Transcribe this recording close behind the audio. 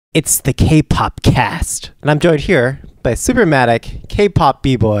It's the Kpopcast, and I'm joined here by Soupermatic, K-pop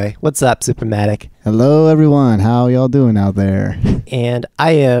b-boy. What's up, Soupermatic? Hello, everyone. How y'all doing out there? And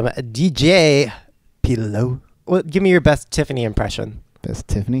I am DJ PeterLo. Well, give me your best Tiffany impression. Best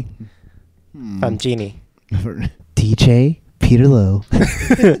Tiffany? From Genie. DJ PeterLo.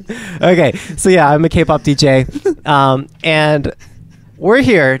 Okay, so yeah, I'm a K-pop DJ, and we're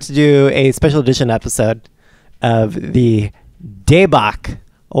here to do a special edition episode of the Daebak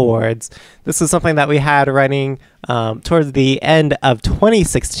Awards. This is something that we had running towards the end of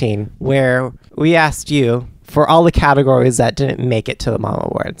 2016, where we asked you for all the categories that didn't make it to the Mom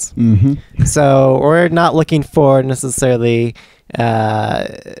Awards. Mm-hmm. So we're not looking for necessarily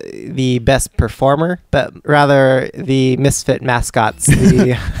the best performer, but rather the misfit mascots,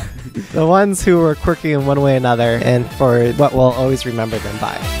 the ones who were quirky in one way or another, and for what we'll always remember them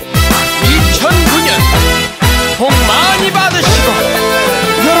by. 2009년 복 많이 받으시고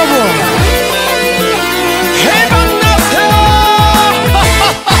여러분 대박 나세요.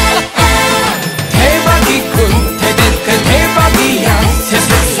 대박이군 대백은 대박이야.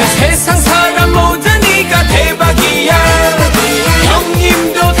 세상 사람 모두 네가 대박이야.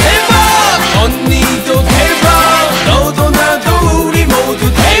 형님도 대박 언니도 대박 너도 나도 우리 모두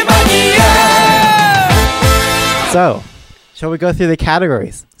대박이야. So, shall we go through the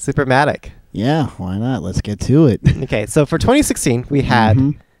categories? Soupermatic. Yeah, why not? Let's get to it. Okay, so for 2016, we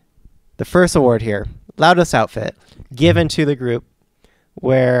had the first award here, Loudest Outfit, given to the group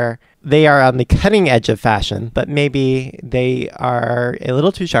where they are on the cutting edge of fashion, but maybe they are a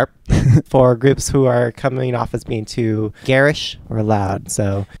little too sharp for groups who are coming off as being too garish or loud.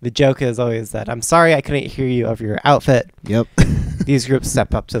 So the joke is always that, I'm sorry I couldn't hear you of your outfit. Yep. These groups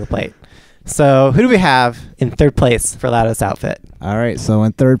step up to the plate. So who do we have in third place for Loudest Outfit? All right, so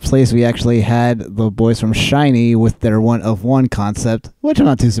in third place, we actually had the boys from SHINee with their one of one concept, which I'm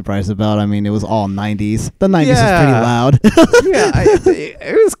not too surprised about. I mean, it was all 90s. The 90s was pretty loud.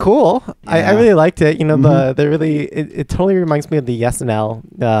 It was cool. Yeah. I really liked it. You know, it totally reminds me of the SNL.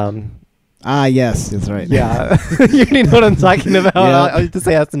 Yes, that's right. Yeah, you already know what I'm talking about. Yep. I'll just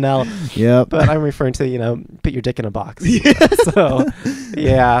say SNL. Yep. But I'm referring to, put your dick in a box. So,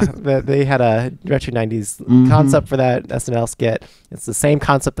 yeah, they had a retro 90s concept for that SNL skit. It's the same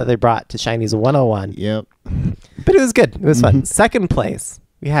concept that they brought to SHINee's 101. Yep. But it was good. It was fun. Second place,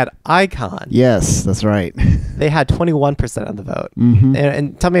 we had Icon. Yes, that's right. They had 21% of the vote.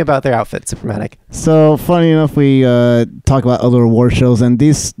 And tell me about their outfit, Soupermatic. So, funny enough, we talk about other award shows, and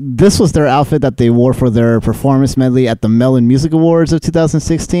this was their outfit that they wore for their performance medley at the Melon Music Awards of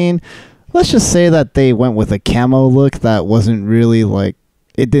 2016. Let's just say that they went with a camo look that wasn't really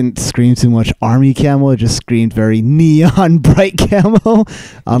it didn't scream too much army camo. It just screamed very neon bright camo,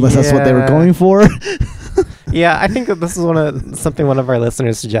 unless that's what they were going for. Yeah, I think that this is something one of our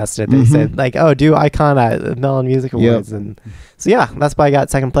listeners suggested. They said, do Icon at the Melon Music Awards. And so, yeah, that's why I got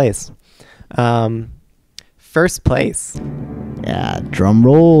second place. First place. Yeah, drum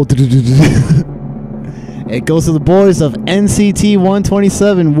roll. It goes to the boys of NCT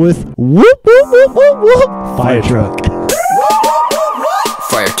 127 with Whoop Whoop Whoop Whoop Whoop Fire Truck.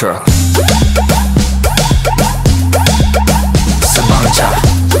 Fire truck. Sabancha.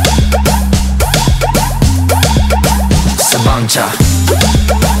 Sabancha.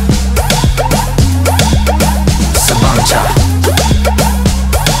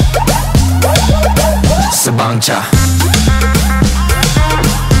 Sabancha.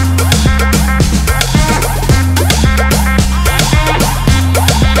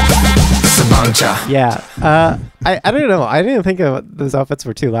 Sabancha. Yeah, I don't know. I didn't think those outfits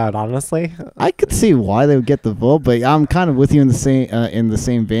were too loud, honestly. I could see why they would get the vote, but I'm kind of with you in the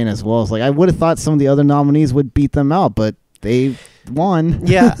same vein as well. It's I would have thought some of the other nominees would beat them out, but they won.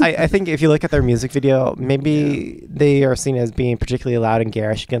 Yeah, I think if you look at their music video, maybe they are seen as being particularly loud and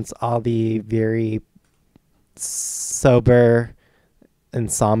garish against all the very sober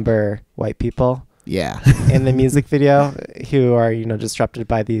and somber white people. Yeah. In the music video, who are, disrupted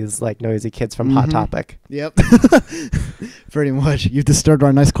by these noisy kids from Hot Topic. Yep. Pretty much. You've disturbed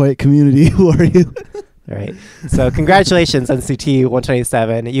our nice quiet community. Who are you? All right. So congratulations, NCT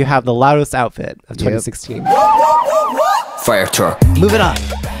 127. You have the loudest outfit of 2016. Fire truck. Moving on.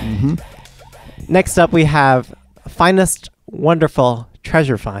 Next up, we have Finest Wonderful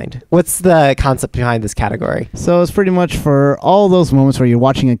Treasure Find. What's the concept behind this category? So it's pretty much for all those moments where you're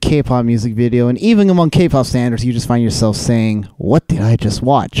watching a K-pop music video, and even among K-pop standards, you just find yourself saying, what did I just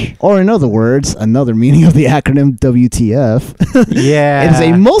watch? Or in other words, another meaning of the acronym WTF. Yeah. It is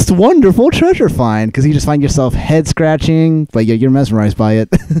a most wonderful treasure find, because you just find yourself head scratching, but you're mesmerized by it.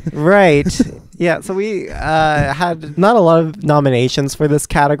 Right. Yeah, so we had not a lot of nominations for this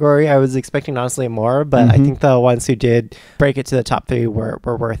category. I was expecting honestly more, but I think the ones who did break it to the top 3 were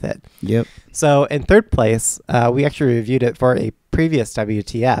worth it. Yep. So in third place, we actually reviewed it for a previous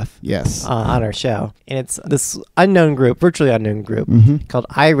WTF. Yes. On our show. And it's this unknown group, virtually unknown group, called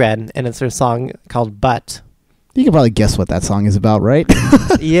Iren, and it's their song called But. You can probably guess what that song is about, right?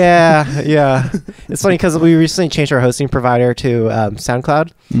 Yeah. It's funny because we recently changed our hosting provider to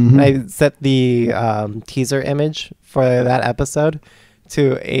SoundCloud. And I set the teaser image for that episode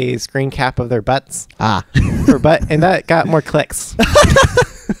to a screen cap of their butts. For butt, and that got more clicks.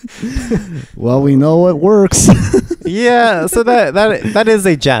 Well, we know it works. Yeah, so that is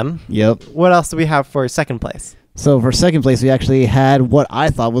a gem. Yep. What else do we have for second place? So for second place, we actually had what I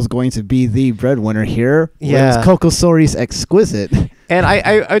thought was going to be the breadwinner here. Yeah. It was Coco Sori's Exquisite. And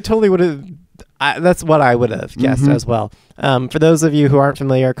I totally would have... that's what I would have guessed as well. For those of you who aren't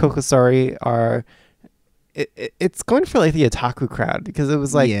familiar, Coco Sori are... It's going for like the otaku crowd because it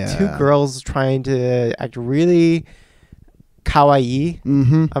was like two girls trying to act really kawaii.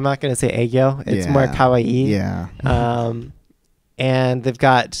 I'm not going to say egyo. It's more kawaii. Yeah. And they've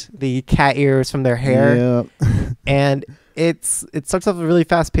got the cat ears from their hair. Yep. And it starts off a really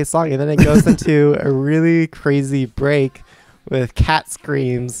fast-paced song, and then it goes into a really crazy break with cat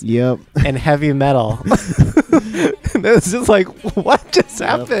screams and heavy metal. And it was just like, what just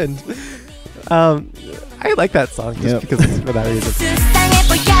happened? I like that song just because for that reason.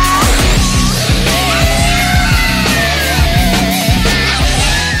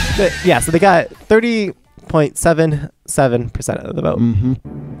 But, yeah, so they got 30.77% of the vote.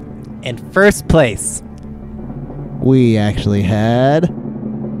 In first place, we actually had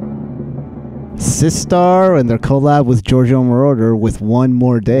Sistar and their collab with Giorgio Moroder with One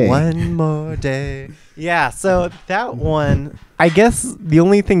More Day. One More Day. Yeah, so that one, I guess the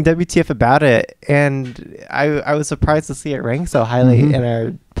only thing WTF about it, and I was surprised to see it rank so highly in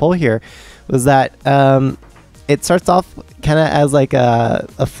our poll here, was that it starts off kind of as like a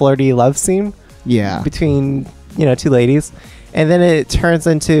flirty love scene. Yeah. Between, two ladies. And then it turns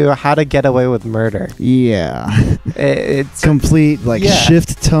into How to Get Away with Murder. Yeah. It's complete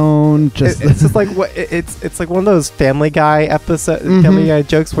shift tone. It's just like what it's like one of those Family Guy Family Guy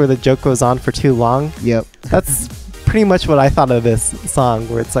jokes where the joke goes on for too long. Yep. That's pretty much what I thought of this song,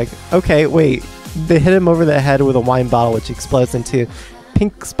 where it's like, okay, wait, they hit him over the head with a wine bottle, which explodes into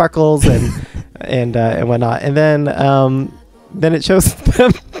pink sparkles and whatnot, and then it shows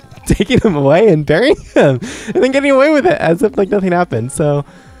them taking him away and burying him and then getting away with it as if like nothing happened. So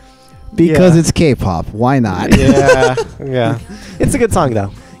because it's K-pop, why not? Yeah. It's a good song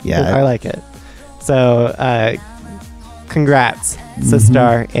though. Yeah, I like it. So congrats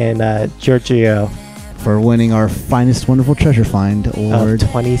Sistar and Giorgio for winning our Finest Wonderful Treasure Find Award of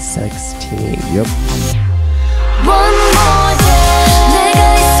 2016. Yep. One more day.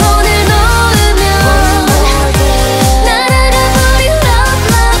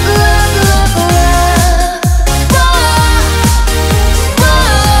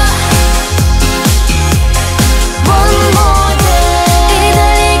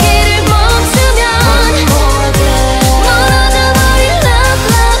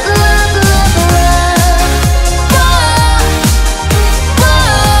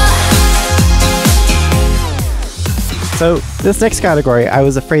 So this next category, I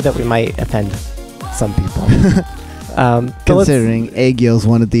was afraid that we might offend some people. Considering Aegyo's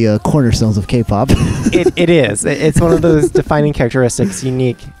one of the cornerstones of K-pop. It is. It's one of those defining characteristics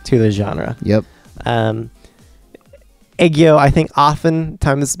unique to the genre. Yep. Aegyo, I think,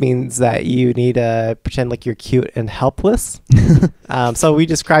 oftentimes means that you need to pretend like you're cute and helpless. So we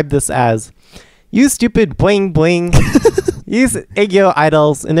describe this as, you stupid bling bling. Use Aegyo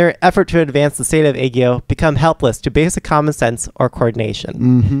idols in their effort to advance the state of Aegyo become helpless to basic common sense or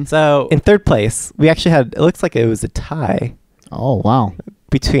coordination. So in third place, we actually had, it looks like it was a tie. Oh, wow.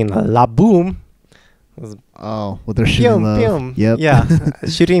 Between La Boom. With their Shooting Love. Yep. Yeah,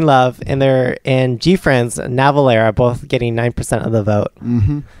 Shooting Love and G-Friends, Navalera, both getting 9% of the vote.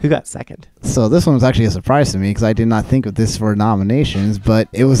 Who got second? So this one was actually a surprise to me because I did not think of this for nominations, but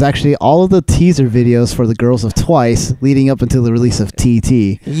it was actually all of the teaser videos for the Girls of Twice leading up until the release of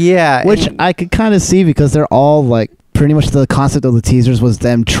TT. Yeah. Which I could kind of see because they're all like, pretty much the concept of the teasers was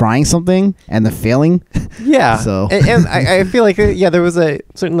them trying something and then failing. Yeah. So and I feel like, there was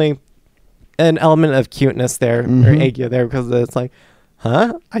certainly an element of cuteness there, or Aegyo there, because it's like,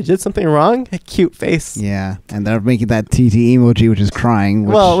 huh? I did something wrong? A cute face. Yeah, and they're making that TT emoji, which is crying,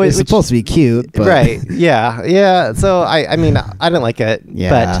 which is supposed to be cute. But right, yeah. So, I mean, I didn't like it.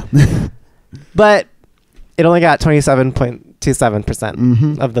 Yeah. But it only got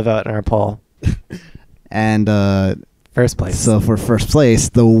 27.27% of the vote in our poll. And First place. so for first place,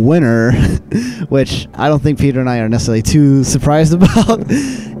 the winner, which I don't think Peter and I are necessarily too surprised about,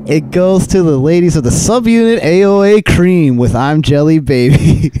 it goes to the ladies of the subunit AOA Cream with I'm Jelly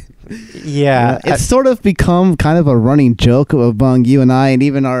Baby. Yeah. It's sort of become kind of a running joke among you and I, and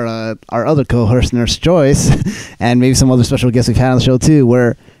even our other co-host, Nurse Joyce, and maybe some other special guests we've had on the show too,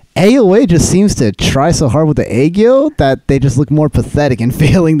 where AOA just seems to try so hard with the egg yolk that they just look more pathetic and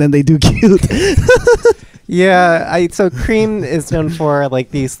failing than they do cute. Yeah, so Cream is known for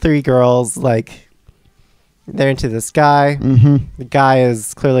like these three girls, like they're into this guy. Mm-hmm. The guy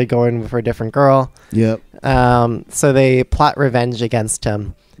is clearly going for a different girl. Yep. So they plot revenge against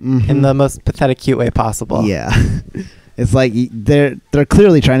him in the most pathetic, cute way possible. Yeah. It's like they're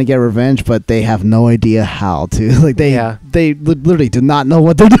clearly trying to get revenge, but they have no idea how to. Like they literally do not know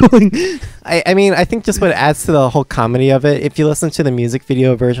what they're doing. I mean, I think just what adds to the whole comedy of it, if you listen to the music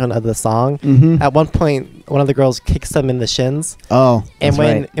video version of the song, at one point, one of the girls kicks them in the shins. Oh, and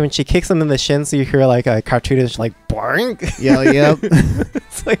that's when she kicks them in the shins, you hear like a cartoonish like boink. Yeah, yep.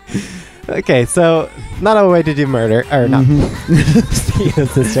 It's like, okay, so not a way to do murder, or not.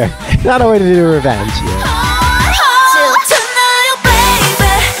 Sister, not a way to do revenge. Yeah.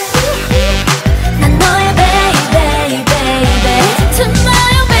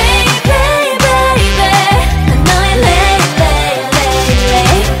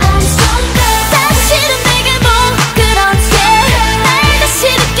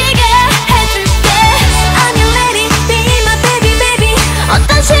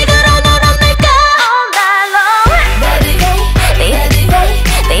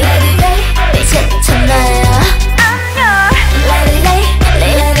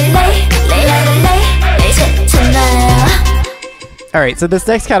 All right, so this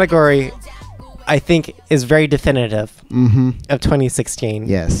next category, I think, is very definitive of 2016.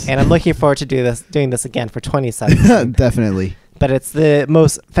 Yes. And I'm looking forward to doing this again for 2017. Definitely. But it's the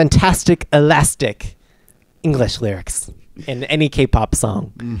most fantastic, elastic English lyrics in any K-pop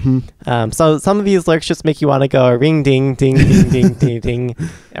song. So some of these lyrics just make you want to go ring, ding, ding, ding, ding, ding, ding,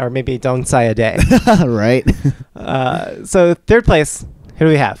 or maybe don't say a day. Right. So third place, who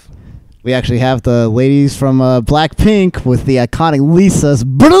do we have? We actually have the ladies from Blackpink with the iconic Lisa's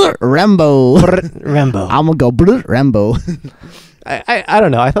Brr, Rambo. Rambo. I'm gonna go Brr, Rambo. I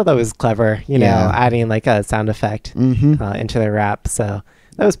don't know. I thought that was clever, you know, adding like a sound effect into the rap. So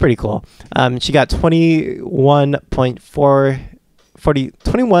that was pretty cool. She got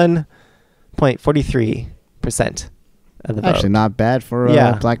 21.43% of the vote. Actually, not bad for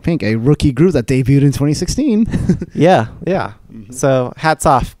Blackpink, a rookie group that debuted in 2016. Yeah. So hats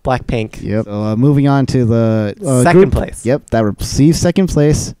off, Blackpink. Yep. So, moving on to the second group, place. Yep, that received second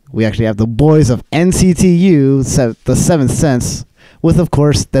place. We actually have the boys of NCTU, the Seventh Sense, with, of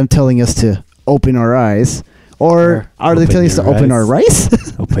course, them telling us to open our eyes. Or are they telling us to open our rice?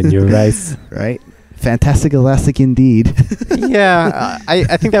 Open your rice. Right. Fantastic elastic indeed. Yeah,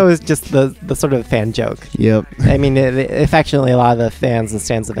 I think that was just the sort of fan joke. Yep. I mean, affectionately, a lot of the fans and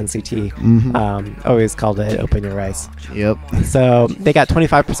stands of NCT always called it "Open Your Rice." Yep. So they got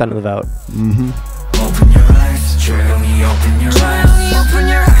 25% of the vote. Open your eyes, 조용히 open your eyes. Open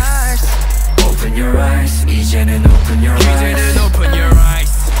your eyes. Open your eyes. 이제는 open your eyes. 이제는 open your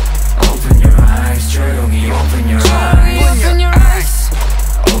eyes. Open your eyes, 조용히 open your eyes. Open your eyes.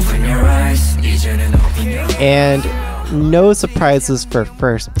 Open your eyes. 이제는 open your eyes. And no surprises for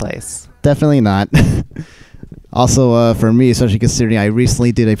first place. Definitely not. Also, for me, especially considering I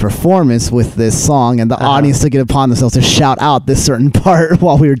recently did a performance with this song and the audience took it upon themselves to shout out this certain part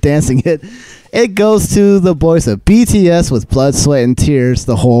while we were dancing it. It goes to the boys of BTS with Blood, Sweat, and Tears,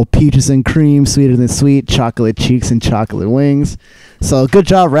 the whole peaches and cream, sweeter than sweet, chocolate cheeks and chocolate wings. So good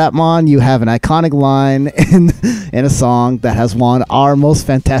job, Rapmon. You have an iconic line in a song that has won our most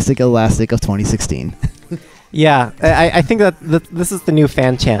fantastic elastic of 2016. Yeah, I think that this is the new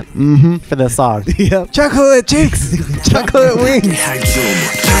fan chant for the song. Yep. Chocolate cheeks, chocolate wings.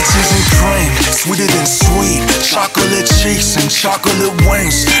 Peaches and cream, sweeter than sweet, chocolate cheeks and chocolate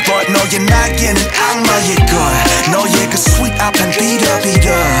wings. But no, you're not getting 악마의 걸. 너의 그 sweet 앞엔 비려.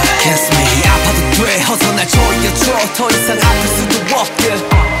 Kiss me, 아파도 돼, 어서 날 조여줘. 더 이상 아플 수도 없게.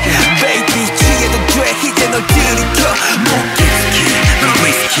 Baby, 취해도 돼, 이제 널 들이켜. 목있게, 널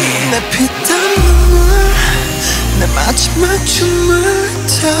risky. 내 피땀 내 마지막 춤을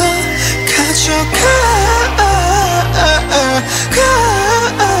다 가져가.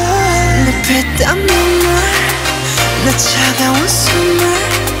 내 피땀 눈물 내 차가운 숨을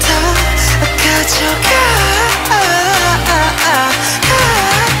다 가져가.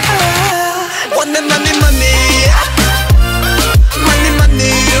 Want the money, money, money,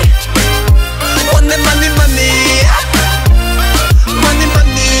 money.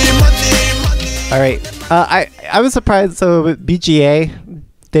 All right. I was surprised. So BGA,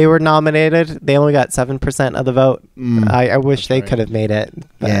 they were nominated. They only got 7% of the vote. I wish they could have made it.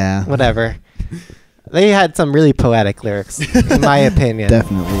 But Yeah. whatever. They had some really poetic lyrics, in my opinion.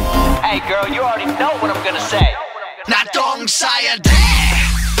 Definitely. Hey girl, you already know what I'm gonna say. 나 똥 싸야 돼.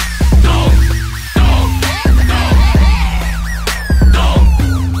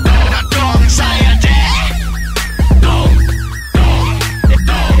 나 똥 싸야 돼.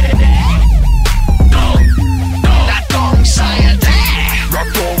 나 똥 싸야 돼.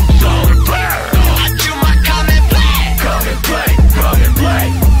 아줌마 come and play. Come and play.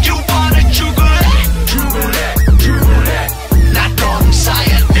 You wanna 죽을래? 나 똥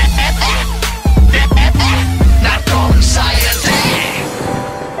싸야 돼. 나 똥 싸야 돼.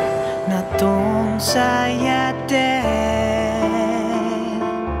 나 똥 싸야 돼.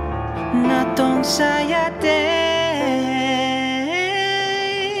 나 똥 싸야 돼.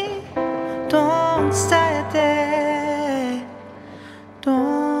 똥 싸야 돼.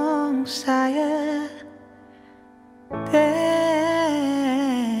 똥 싸야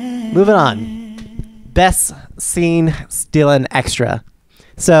돼. Moving on. Best scene stealing extra.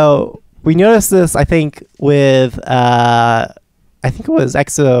 So we noticed this, I think, with I think it was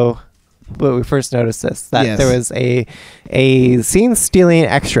EXO. When we first noticed this, that Yes. there was a scene stealing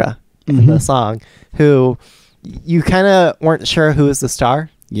extra in the song, who you kind of weren't sure who was the star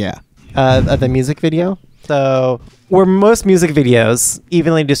Yeah. of the music video. So where most music videos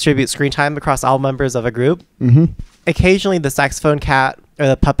evenly distribute screen time across all members of a group, occasionally the saxophone cat or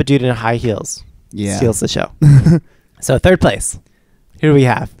the puppet dude in high heels steals the show. So third place, who do we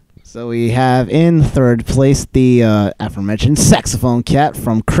have? So we have in third place the aforementioned saxophone cat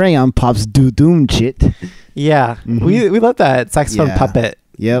from Crayon Pop's Do Doom Chit. Yeah, we love that saxophone Yeah. puppet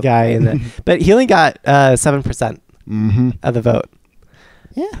Yep. guy in there, but he only got 7% of the vote.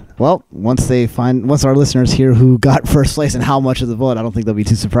 Yeah. Well, once our listeners hear who got first place and how much of the vote, I don't think they'll be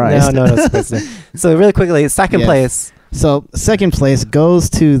too surprised. No, surprise there. So really quickly, second Yes. place. So second place goes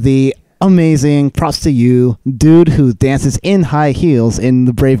to the amazing, props to you, dude who dances in high heels in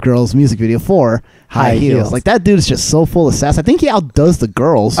the Brave Girls music video for High Heels. Like, that dude is just so full of sass. I think he outdoes the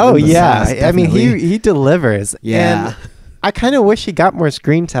girls. Oh in the yeah, sass, I mean definitely. he delivers. Yeah. And I kind of wish he got more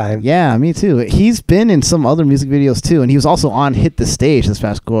screen time. Yeah, me too. He's been in some other music videos too, and he was also on Hit the Stage this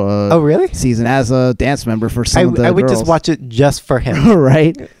past Oh really? season as a dance member for some of the I would girls. just watch it just for him.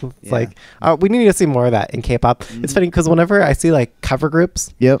 Right? It's like we need to see more of that in K-pop. It's funny because whenever I see like cover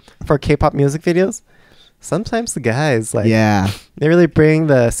groups Yep. for K-pop music videos, sometimes the guys like Yeah. they really bring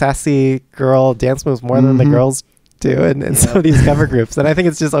the sassy girl dance moves more than the girls do in some of these cover groups, and I think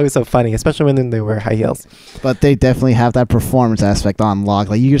it's just always so funny, especially when they wear high heels. But they definitely have that performance aspect on lock.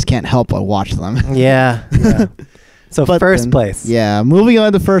 Like, you just can't help but watch them. Yeah. So But first then- place. Yeah, moving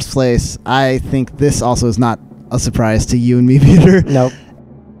on to first place, I think this also is not a surprise to you and me, Peter. Nope.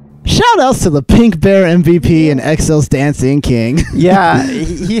 Shout outs to the Pink Bear MVP and EXO's Dancing King. Yeah,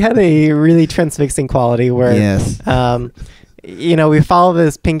 he had a really transfixing quality where Yes. we follow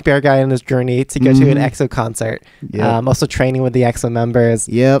this Pink Bear guy on his journey to go to an EXO concert. Yep. Also training with the EXO members.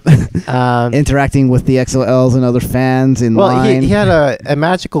 Yep. Interacting with the EXO-Ls and other fans in Well, line. he had a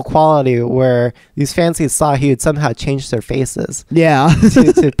magical quality where these fans he saw, he would somehow change their faces Yeah.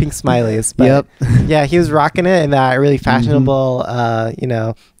 to pink smileys. But Yep. yeah, he was rocking it in that really fashionable,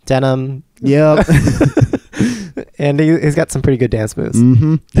 denim. Yep. And he's got some pretty good dance moves.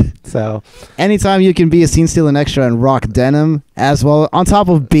 So Anytime you can be a scene stealing extra and rock denim as well, on top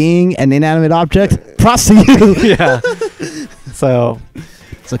of being an inanimate object, props to you. yeah. So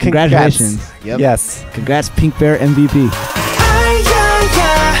So congratulations. Congrats. Yep. Yes. Congrats, Pink Bear MVP.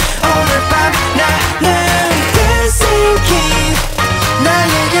 아야야 오늘 밤 나는 dancing king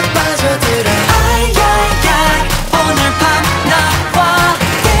나에게 빠져들어 아야야 오늘 밤 나와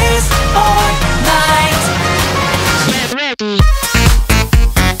dance all night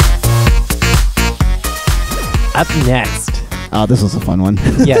Up next. Oh, this was a fun one.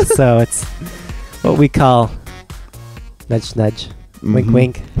 Yes, so it's what we call nudge nudge. Wink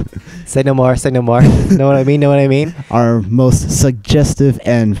wink. Say no more, say no more. Know what I mean? Know what I mean? Our most suggestive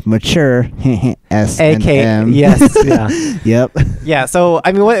and mature S and AK. M. Yes, yeah. Yep. Yeah, so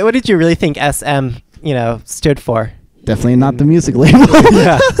I mean what did you really think SM, stood for? Definitely not the music label.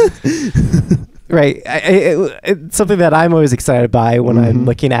 Yeah. Right. It's something that I'm always excited by when I'm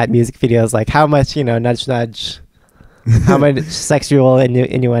looking at music videos, like how much, nudge nudge, how much sexual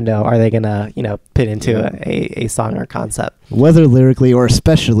innuendo are they gonna, put into a song or concept? Whether lyrically or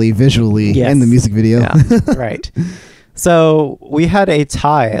especially visually Yes. in the music video. Yeah, right. So we had a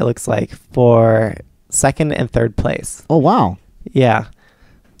tie, it looks like, for second and third place. Oh, wow. Yeah.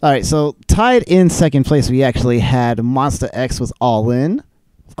 All right, so tied in second place, we actually had Monster X with All In.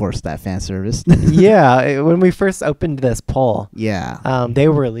 Of course, that fan service. When we first opened this poll, Yeah. they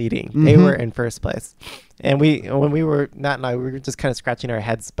were leading. They were in first place. And we were just kind of scratching our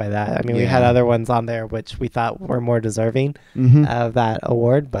heads by that. I mean, we had Yeah. other ones on there which we thought were more deserving of that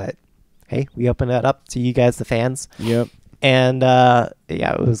award, but hey, we opened it up to you guys, the fans. Yep. And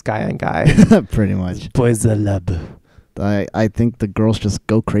it was guy on guy. Pretty much. Boys a love. I think the girls just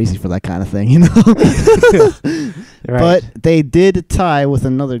go crazy for that kind of thing, you know? Right. But they did tie with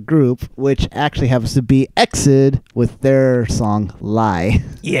another group, which actually happens to be Exid with their song Lie.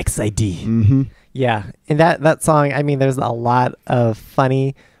 EXID. Mm-hmm. Yeah. And that song, I mean, there's a lot of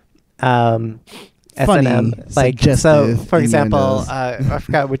funny S&M. Like, so, suggestive for example, innuendos. I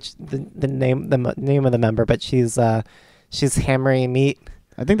forgot which the name of the member, but she's hammering meat.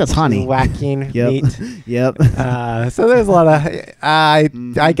 I think that's Honey. Whacking Yep. meat. Yep. So there's a lot of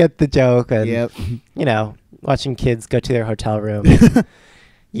I get the joke, and Yep. you know, watching kids go to their hotel room.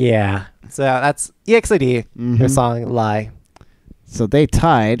 Yeah, so that's EXID. Their song "Lie." So they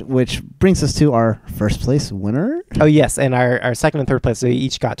tied, which brings us to our first place winner. Oh yes, and our second and third place, they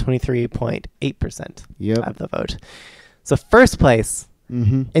each got 23.8% Yep. of the vote. So first place,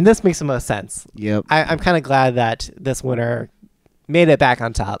 Mm-hmm. and this makes the most sense. Yep. I'm kind of glad that this winner made it back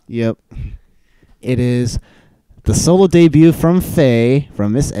on top. Yep. It is the solo debut from Faye,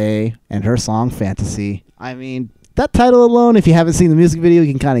 from Miss A, and her song Fantasy. I mean, that title alone, if you haven't seen the music video,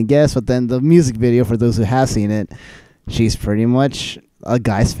 you can kind of guess, but then the music video, for those who have seen it, she's pretty much a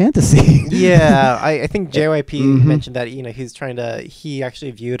guy's fantasy. Yeah, I think JYP Mhm. mentioned that, you know, he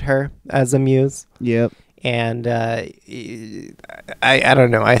actually viewed her as a muse. Yep. And I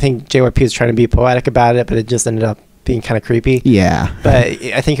don't know. I think JYP was trying to be poetic about it, but it just ended up being kind of creepy. Yeah. But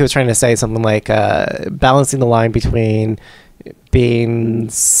I think he was trying to say something like balancing the line between being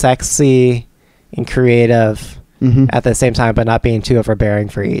sexy and creative Mm-hmm. at the same time, but not being too overbearing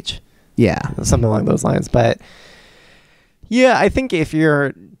for each. Yeah. Something along those lines. But yeah, I think if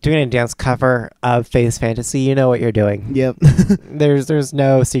you're doing a dance cover of Faye's Fantasy, you know what you're doing. Yep. There's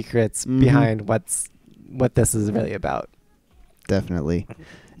no secrets Mhm. behind what this is really about. Definitely.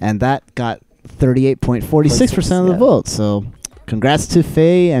 And that got 38.46% of the yeah. vote. So congrats to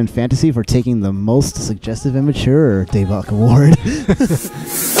Faye and Fantasy for taking the most suggestive and mature Daebak Award.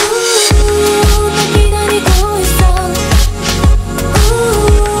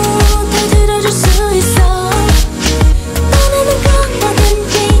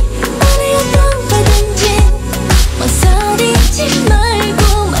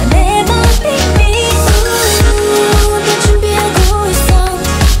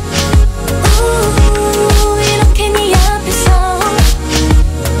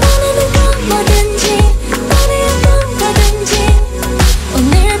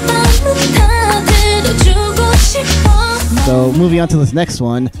 So moving on to this next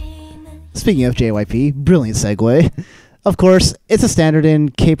one. Speaking of JYP, brilliant segue. Of course, it's a standard in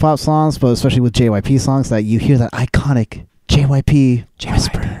K-pop songs, but especially with JYP songs, that you hear that iconic JYP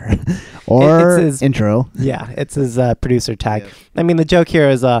whisper or It's his- intro. Yeah, it's his producer tag. Yep. I mean, the joke here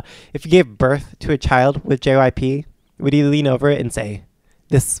is if you gave birth to a child with JYP, would you lean over it and say,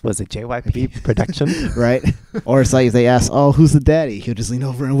 this was a JYP production? Right? Or it's like if they ask, oh, who's the daddy? He'll just lean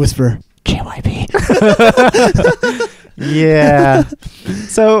over and whisper, JYP. Yeah.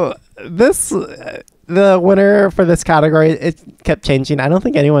 So the winner for this category, it kept changing. I don't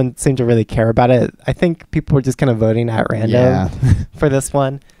think anyone seemed to really care about it. I think people were just kind of voting at random Yeah. for this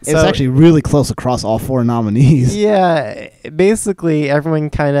one. It was actually really close across all four nominees. Yeah, basically everyone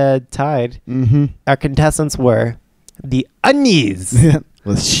kind of tied. Mm-hmm. Our contestants were the Unnies.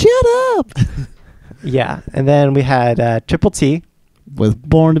 With Shut Up! Yeah, and then we had Triple T. With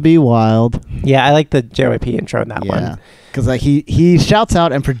Born to Be Wild. Yeah, I like the JYP intro in that Yeah. one. Because like he shouts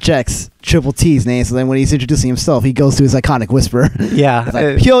out and projects Triple T's name, so then when he's introducing himself, he goes to his iconic whisper. Yeah, It's like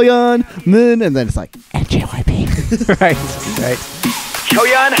Pyeongyun, Min, and then it's like, and JYP. right.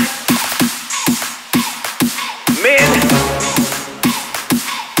 Choyan, Min,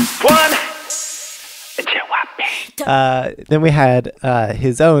 Kwan, and JYP. Then we had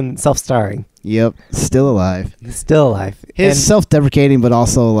his own self-starring, Yep, still alive. Still Alive. His And self-deprecating, but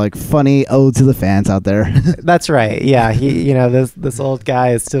also like funny ode to the fans out there. that's right. Yeah, this old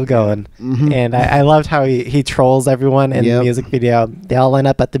guy is still going, Mhm. and I loved how he trolls everyone in the Yep. music video. They all line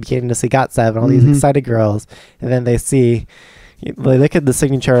up at the beginning to see Got Seven, all these Mhm. excited girls, and then they look at the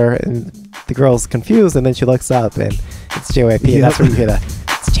signature, and the girl's confused, and then she looks up, and it's JYP, and that's where you hear that.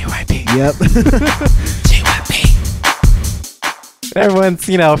 It's JYP. Yep. JYP. Everyone's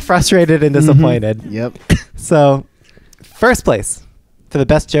frustrated and disappointed. Yep. So, first place for the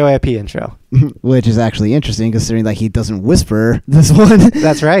best JYP intro. Which is actually interesting considering that he doesn't whisper this one.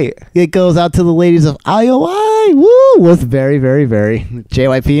 That's right. It goes out to the ladies of IOI. Woo! With very, very, very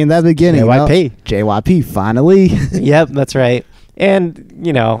JYP in that beginning. JYP. JYP, finally. Yep, that's right. And,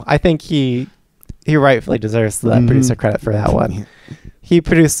 you know, I think he rightfully deserves the producer credit for that one. He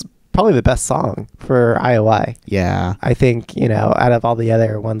produced probably the best song for IOI. Yeah. I think, you know, out of all the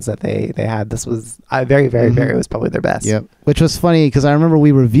other ones that they had, this was very, very, very, it was probably their best. Yep. Which was funny because I remember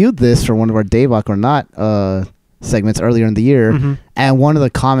we reviewed this for one of our Daebak or Not segments earlier in the year. And one of the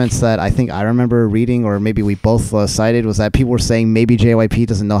comments that I think I remember reading, or maybe we both cited, was that people were saying maybe JYP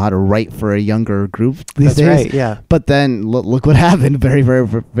doesn't know how to write for a younger group these days. That's right, yeah. But then look what happened. Very, very,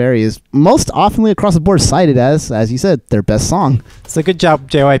 very is most oftenly across the board cited as you said, their best song. So good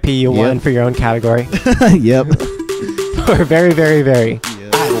job, JYP. You won for your own category. Yep. We're very, very, very. With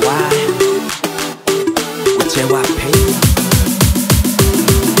JYP.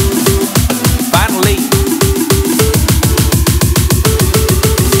 Finally.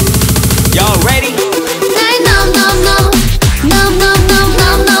 Y'all ready?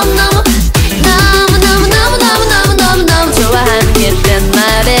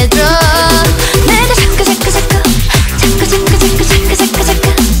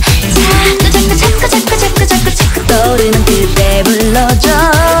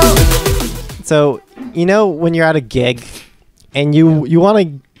 So, you know, when you're at a gig and you want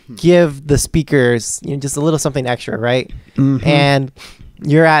to give the speakers, you know, just a little something extra, right? And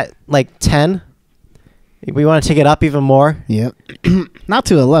you're at like 10. We want to take it up even more. Yep. Not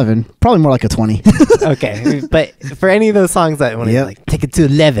to 11. Probably more like a 20. Okay. But for any of those songs that want to like take it to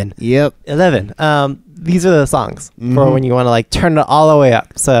 11. Yep. 11. These are the songs for when you want to like turn it all the way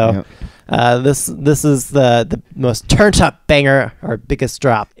up. So this is the most turned up banger or biggest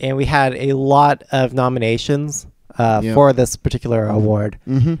drop. And we had a lot of nominations for this particular award.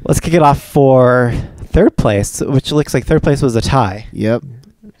 Let's kick it off for third place, which looks like third place was a tie. Yep.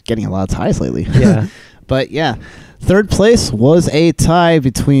 Getting a lot of ties lately. Yeah. But yeah, third place was a tie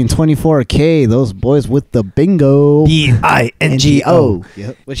between 24K, those boys with the bingo. BINGO.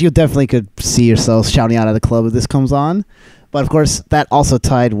 Yep. Which you definitely could see yourselves shouting out at the club if this comes on. But of course, that also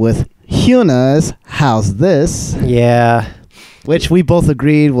tied with Hyuna's How's This? Yeah. Which we both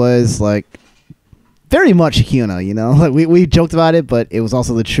agreed was like very much Hyuna, you know? Like we joked about it, but it was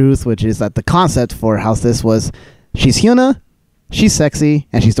also the truth, which is that the concept for How's This was she's Hyuna, she's sexy,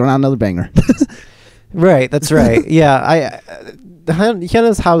 and she's throwing out another banger. Right, that's right. Yeah,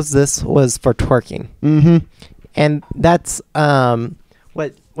 Hyuna's How's This was for twerking. And that's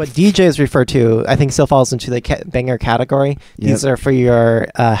what DJs refer to, I think, still falls into the banger category. These are for your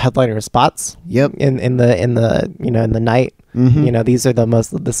headliner spots. Yep. In the you know, in the night. You know, these are the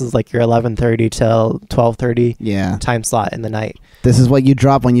most. This is like your 11:30 till 12:30 time slot in the night. This is what you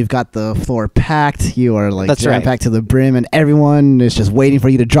drop when you've got the floor packed. You are like jam-packed to the brim, and everyone is just waiting for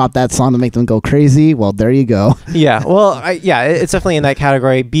you to drop that song to make them go crazy. Well, there you go. Yeah. Well, it's definitely in that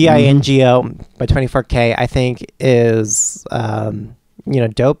category. BINGO by 24K, I think, is you know,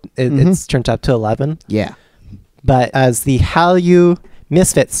 dope. It's turned up to 11. Yeah. But as the Hallyu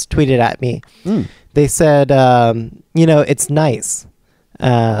Misfits tweeted at me, they said, you know, it's nice,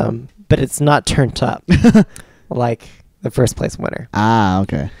 but it's not turned up like the first place winner. Ah,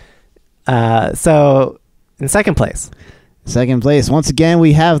 okay. So in second place. Second place, once again,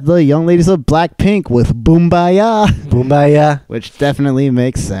 we have the young ladies of Blackpink with Boombaya. Boombaya. Which definitely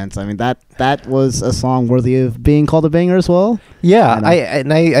makes sense. I mean, that was a song worthy of being called a banger as well. Yeah, I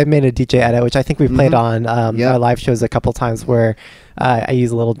made a DJ edit, which I think we played on our live shows a couple times, where I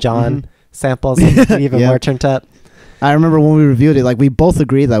use a little John samples to get even more turned up. I remember when we reviewed it, like we both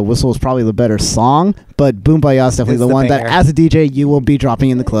agreed that Whistle was probably the better song, but Boombaya is definitely the one banger. that, as a DJ, you will be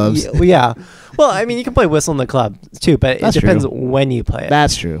dropping in the clubs. Yeah. Well, I mean, you can play Whistle in the club too, but it depends when you play it.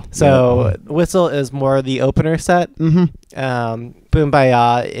 That's true. So Whistle is more the opener set.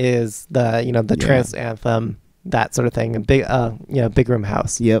 Boombaya is the trance anthem, that sort of thing, and big room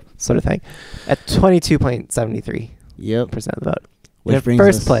house. Sort of thing. At 22.73%. Percent of the vote. Which brings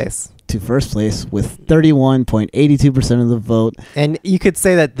first us place. To first place with 31.82% of the vote. And you could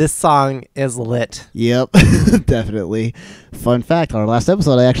say that this song is lit. Yep, definitely. Fun fact, our last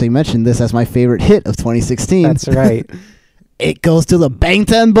episode, I actually mentioned this as my favorite hit of 2016. That's right. It goes to the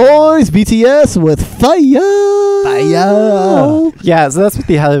Bangtan Boys, BTS, with Fire. Fire. Yeah, so that's what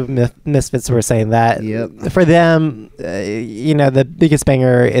the Hallyu Misfits were saying, that for them, the biggest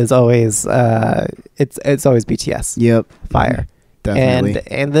banger is always, it's always BTS. Yep. Fire. Definitely.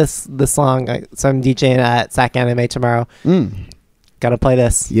 And this song, so I'm DJing at SAC Anime tomorrow. Gotta play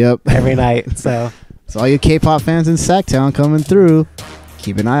this. Yep. Every night. So all you K-pop fans in Sacktown coming through.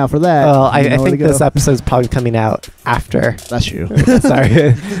 keep an eye out for that. Well, You I know where think to this go. episode's probably coming out after. That's true. Sorry,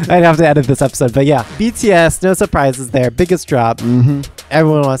 I'd have to edit this episode, but yeah, BTS, no surprises there. Biggest drop. Mm-hmm.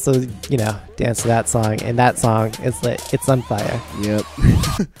 Everyone wants to, dance to that song, and that song is lit. It's on fire. Yep.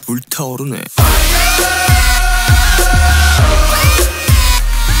 불타오르네.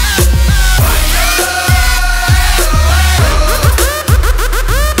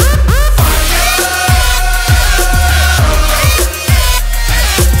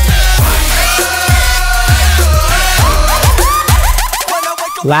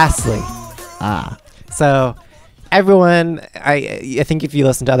 Lastly, so everyone, I think if you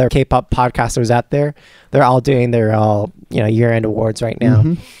listen to other K-pop podcasters out there, they're all doing their year-end awards right now,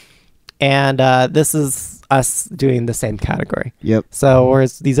 and this is us doing the same category. Yep. So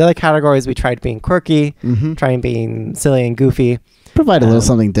whereas these other categories, we tried being quirky, Mm-hmm. trying being silly and goofy. Provide a little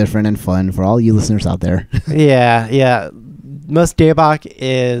something different and fun for all you listeners out there. Yeah. Most Daebak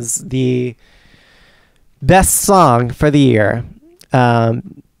is the best song for the year,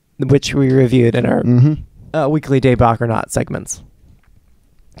 which we reviewed in our weekly Daebak or Not segments.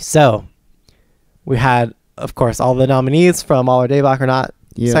 So we had, of course, all the nominees from all our Daebak or Not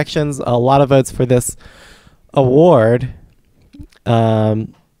sections. A lot of votes for this award. I'll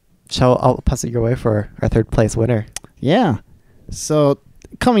pass it your way for our third place winner. Yeah. So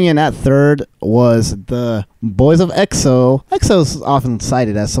coming in at third was the Boys of EXO. EXO's often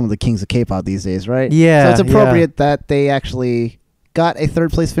cited as some of the kings of K-pop these days, right? Yeah. So it's appropriate that they actually got a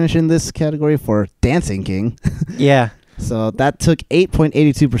third place finish in this category for Dancing King. Yeah. So that took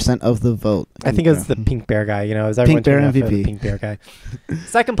 8.82% of the vote. I think it was the Pink Bear guy. Is everyone Pink Bear turning up for MVP. the Pink Bear guy?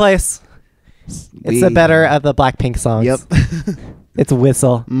 Second place. It's the better of the Blackpink songs. Yep. It's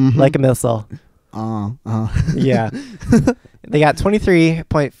Whistle, Mhm. like a missile. Yeah. They got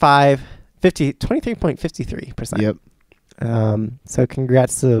 23.53%. Yep. So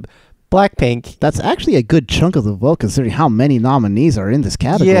congrats to Blackpink. That's actually a good chunk of the vote considering how many nominees are in this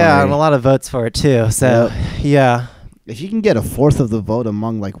category. Yeah, and a lot of votes for it too. So, yeah. If you can get a fourth of the vote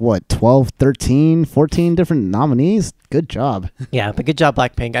among 12, 13, 14 different nominees, good job. Yeah, but good job,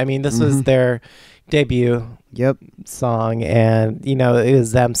 Blackpink. I mean, this was their debut song, and, it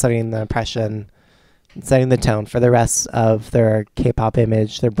was them setting the impression, setting the tone for the rest of their K-pop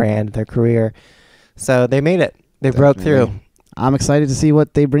image, their brand, their career. So they made it. They broke through. I'm excited to see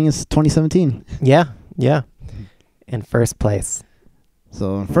what they bring us 2017. Yeah. In first place.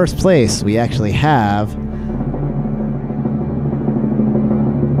 So in first place, we actually have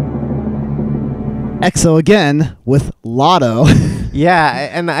EXO again with Lotto. Yeah,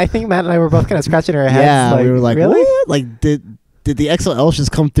 and I think Matt and I were both kind of scratching our heads. Yeah, we were like, really? What? Did the EXO Elves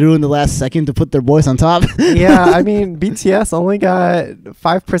just come through in the last second to put their voice on top? Yeah, I mean, BTS only got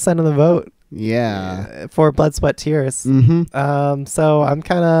 5% of the vote. Yeah. For Blood, Sweat, Tears. Mm-hmm. So I'm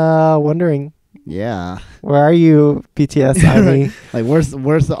kind of wondering. Yeah. Where are you, BTS Army? Where's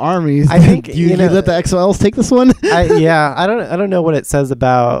the army? I think you let the EXO Elves take this one. I don't know what it says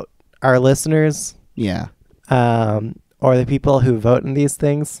about our listeners. Yeah. Or the people who vote in these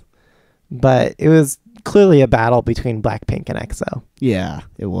things, but it was clearly a battle between Blackpink and EXO. Yeah,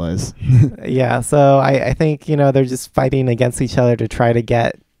 it was. Yeah, so I think they're just fighting against each other to try to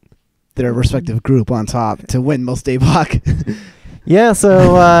get their respective group on top to win most Daebak. Yeah,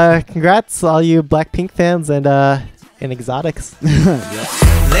 so congrats all you Blackpink fans and exotics.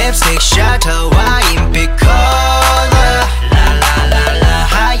 Lipstick shadow wine color la la la la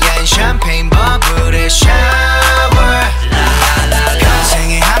하얀 champagne bubble shower la la la la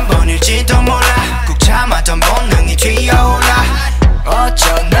생에 한 번일지도 몰라 꾹 참았던 본능이 튀어올라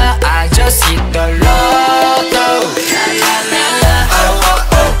어쩌나 I just hit the lotto la la la la oh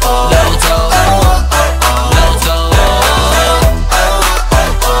oh oh oh lotto oh oh oh oh lotto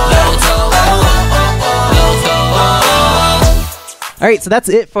All right, so that's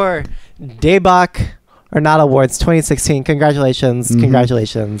it for Daebak or Not Awards 2016. Congratulations.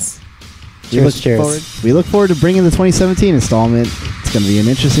 Congratulations. Cheers. We look forward to bringing the 2017 installment. It's going to be an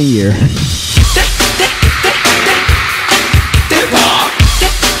interesting year.